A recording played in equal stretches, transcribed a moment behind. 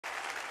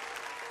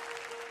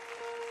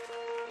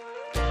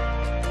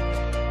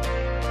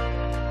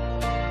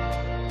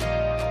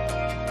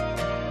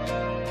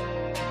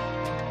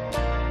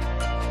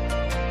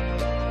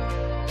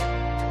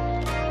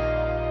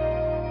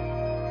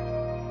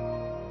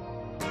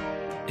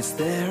It's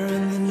there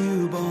in the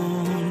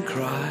newborn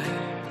cry,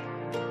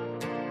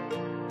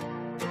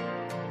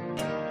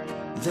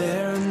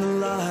 there in the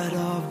light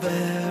of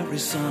every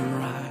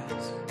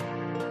sunrise,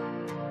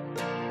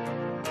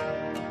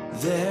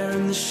 there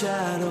in the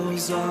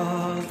shadows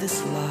of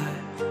this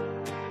life,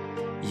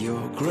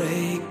 your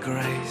great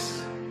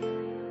grace.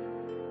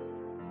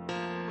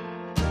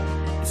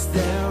 It's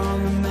there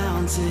on the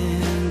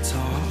mountain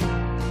top,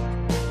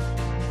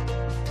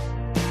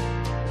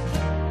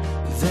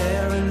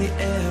 there in the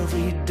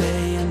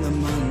everyday and the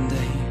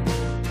mundane,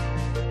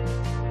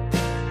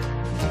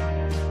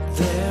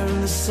 there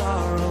in the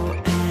sorrow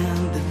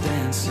and the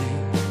dancing,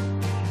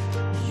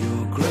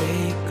 your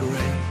great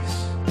grace,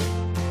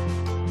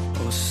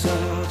 oh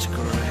such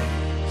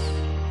grace.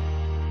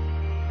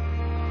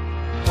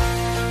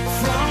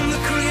 From the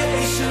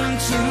creation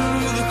to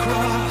the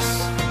cross,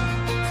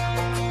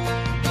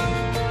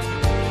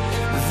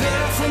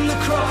 there from the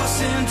cross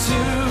into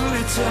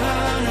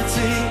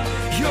eternity,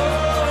 your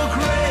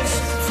grace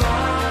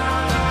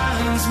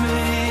finds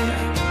me.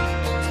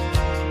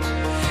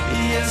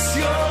 Yes,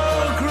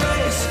 your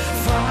grace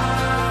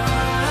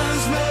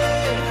finds me.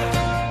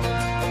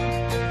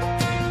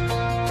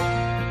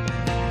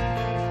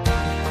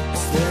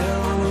 It's there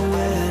on the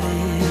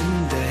wedding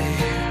day,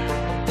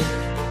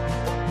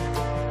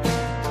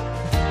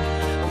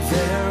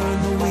 there in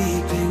the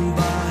weeping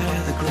by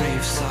the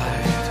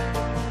graveside,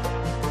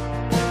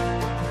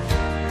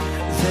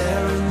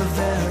 there in the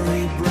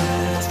very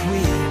breath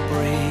we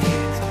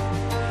breathe,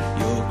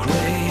 your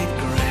great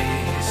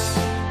grace.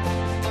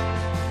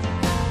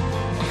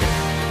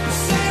 The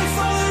same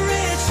for the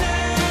rich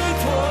and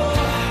poor,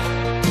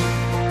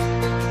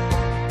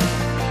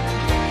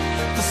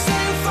 the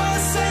same for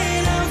the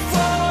saint and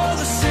for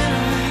the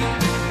sinner,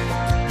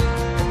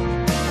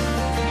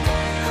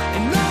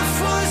 enough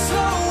for this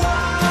whole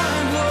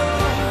wide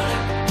world,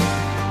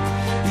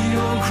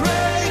 your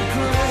great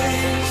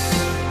grace,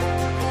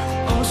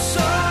 oh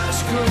such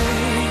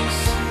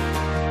grace.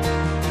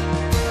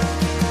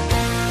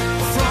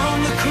 From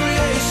the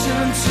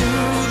creation to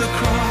the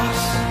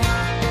cross,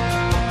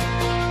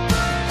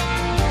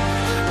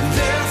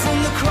 there from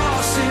the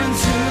cross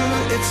into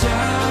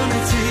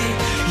eternity,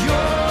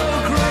 your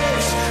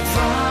grace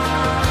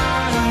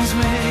finds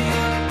me.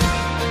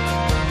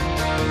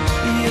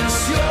 Yes,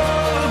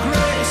 your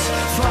grace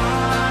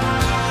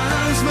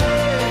finds me.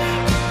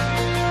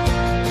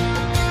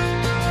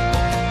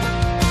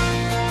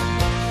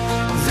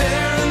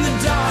 There in the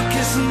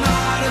darkest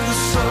night of the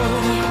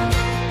soul,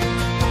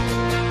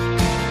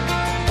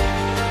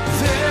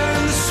 there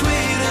in the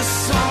sweetest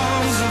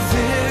songs of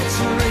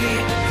victory,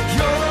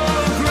 your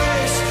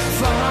grace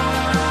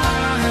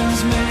finds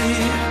me.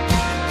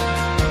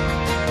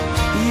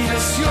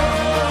 Yes,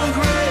 your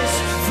grace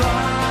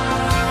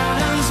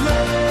finds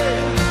me.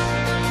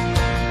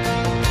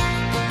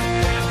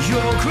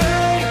 Your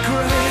great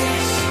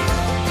grace,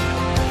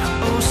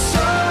 oh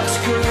such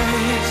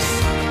grace.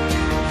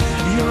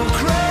 Your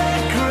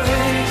great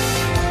grace,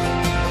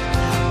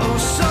 oh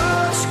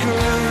such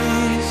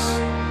grace.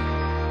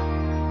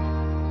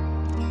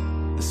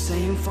 The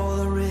same for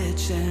the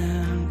rich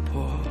and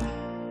poor,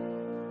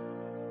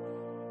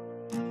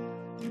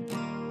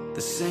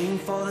 the same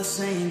for the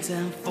saint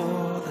and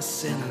for the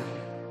sinner,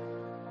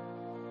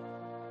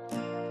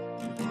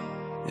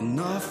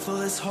 enough for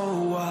this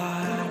whole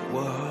wide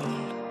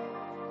world,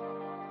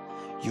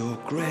 your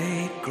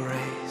great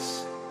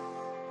grace,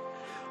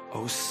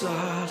 oh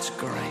such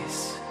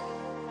grace.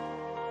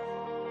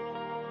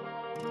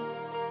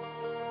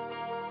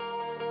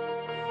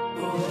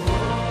 Oh.